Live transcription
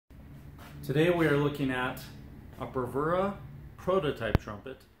Today we are looking at a Bravura prototype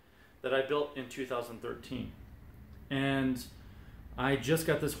trumpet that I built in 2013. And I just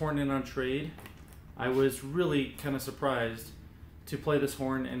got this horn in on trade. I was really kind of surprised to play this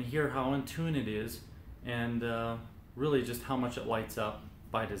horn and hear how in tune it is, and really just how much it lights up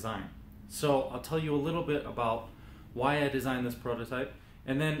by design. So I'll tell you a little bit about why I designed this prototype,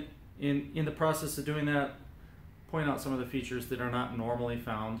 and then in the process of doing that, point out some of the features that are not normally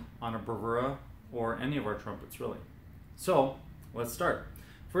found on a Bravura or any of our trumpets really. So let's start.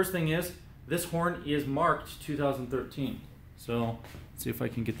 First thing is, this horn is marked 2013. So let's see if I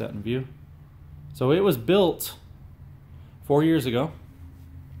can get that in view. So it was built 4 years ago.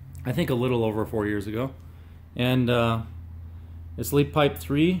 I think a little over 4 years ago. And it's lead pipe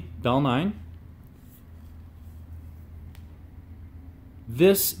 3, bell 9.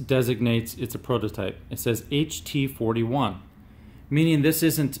 This designates it's a prototype. It says HT41, meaning this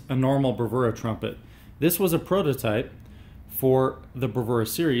isn't a normal Bravura trumpet. This was a prototype for the Bravura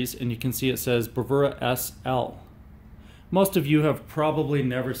series, and you can see it says Bravura SL. Most of you have probably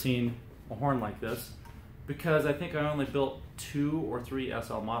never seen a horn like this, because I think I only built 2 or 3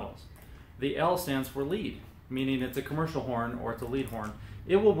 SL models. The L stands for lead, meaning it's a commercial horn or it's a lead horn.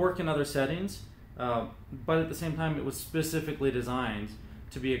 It will work in other settings, but at the same time it was specifically designed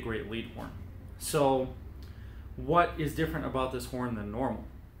to be a great lead horn. So what is different about this horn than normal?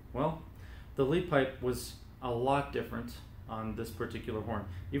 Well, the lead pipe was a lot different on this particular horn.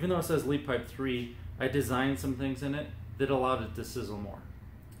 Even though it says lead pipe 3, I designed some things in it that allowed it to sizzle more.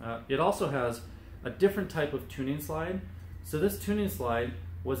 It also has a different type of tuning slide. So this tuning slide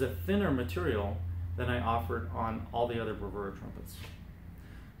was a thinner material than I offered on all the other Bravura trumpets.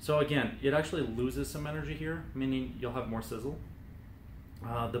 So again, it actually loses some energy here, meaning you'll have more sizzle.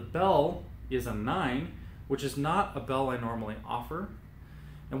 The bell is a 9, which is not a bell I normally offer.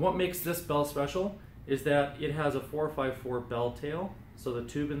 And what makes this bell special is that it has a 454 bell tail, so the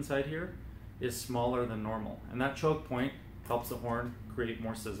tube inside here is smaller than normal. And that choke point helps the horn create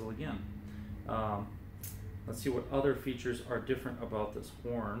more sizzle again. Let's see what other features are different about this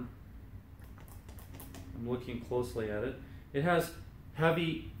horn. I'm looking closely at it. It has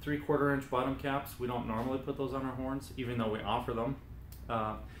heavy 3/4 inch bottom caps. We don't normally put those on our horns, even though we offer them.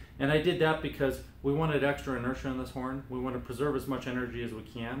 And I did that because we wanted extra inertia in this horn. We want to preserve as much energy as we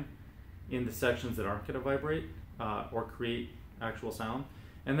can in the sections that aren't going to vibrate or create actual sound.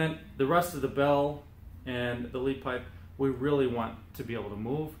 And then the rest of the bell and the lead pipe, we really want to be able to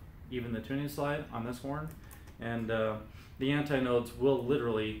move, even the tuning slide on this horn. And the antinodes will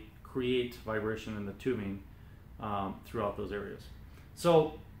literally create vibration in the tubing throughout those areas.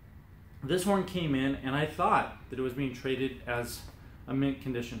 So this horn came in, and I thought that it was being traded as a mint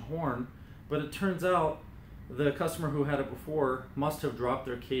condition horn, but it turns out the customer who had it before must have dropped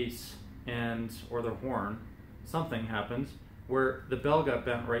their case or their horn. Something happened where the bell got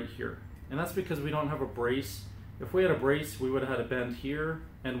bent right here, and that's because we don't have a brace. If we had a brace, we would have had a bend here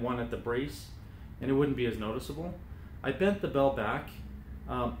and one at the brace, and it wouldn't be as noticeable. I bent the bell back,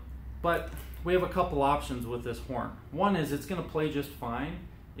 but we have a couple options with this horn. One is it's going to play just fine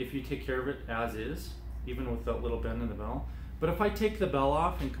if you take care of it as is, even with that little bend in the bell. But if I take the bell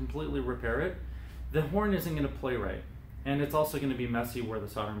off and completely repair it, the horn isn't going to play right. And it's also going to be messy where the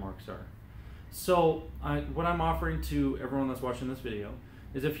solder marks are. So what I'm offering to everyone that's watching this video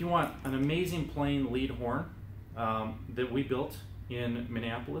is, if you want an amazing plain lead horn that we built in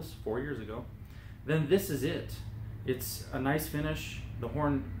Minneapolis 4 years ago, then this is it. It's a nice finish. The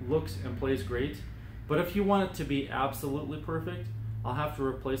horn looks and plays great. But if you want it to be absolutely perfect, I'll have to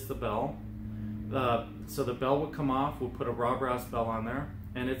replace the bell. So the bell would come off, we'll put a raw brass bell on there,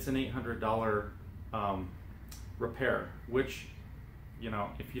 and it's an $800 repair, which, you know,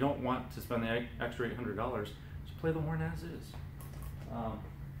 if you don't want to spend the extra $800, just play the horn as is.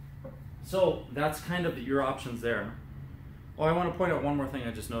 So that's kind of your options there. Oh, I want to point out one more thing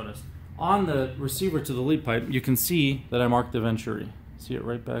I just noticed. On the receiver to the lead pipe, you can see that I marked the venturi. See it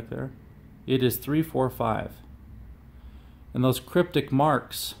right back there? It is 345. And those cryptic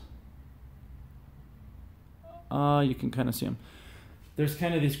marks, you can kind of see them. There's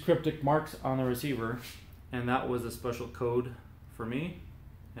kind of these cryptic marks on the receiver, and that was a special code for me,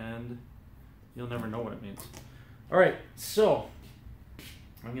 and you'll never know what it means. All right, so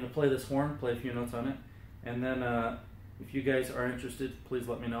I'm going to play this horn, play a few notes on it, and then if you guys are interested, please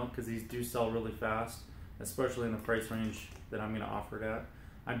let me know, because these do sell really fast, especially in the price range that I'm going to offer it at.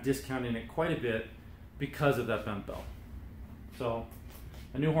 I'm discounting it quite a bit because of that bent bell. So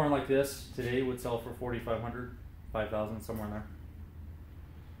a new horn like this today would sell for $4,500, $5,000, somewhere in there.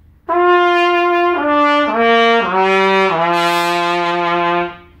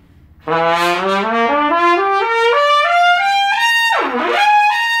 Bravura.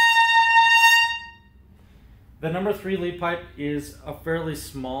 pipe is a fairly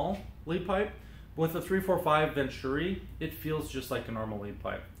small lead pipe. With the 345 Venturi, it feels just like a normal lead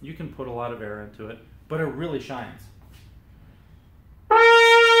pipe. You can put a lot of air into it, but it really shines. I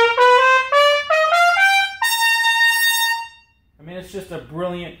mean, it's just a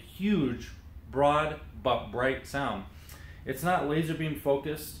brilliant, huge, broad, but bright sound. It's not laser beam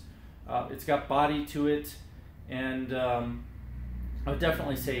focused. It's got body to it, and I would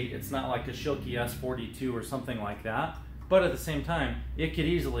definitely say it's not like a Schilke S42 or something like that. But at the same time, it could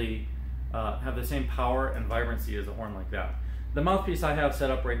easily have the same power and vibrancy as a horn like that. The mouthpiece I have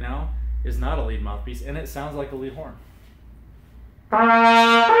set up right now is not a lead mouthpiece, and it sounds like a lead horn.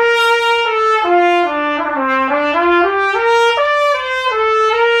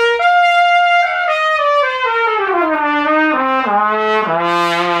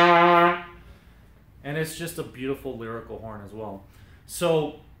 And it's just a beautiful lyrical horn as well.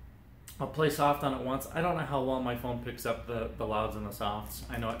 So I'll play soft on it once. I don't know how well my phone picks up the louds and the softs.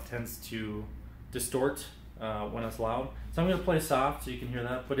 I know it tends to distort when it's loud. So I'm going to play soft so you can hear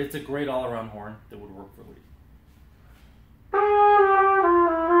that, but it's a great all-around horn that would work for lead.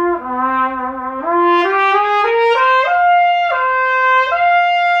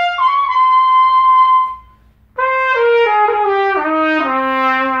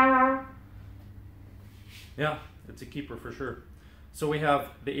 Yeah, it's a keeper for sure. So we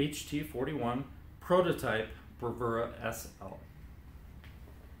have the HT41 prototype Bravura SL.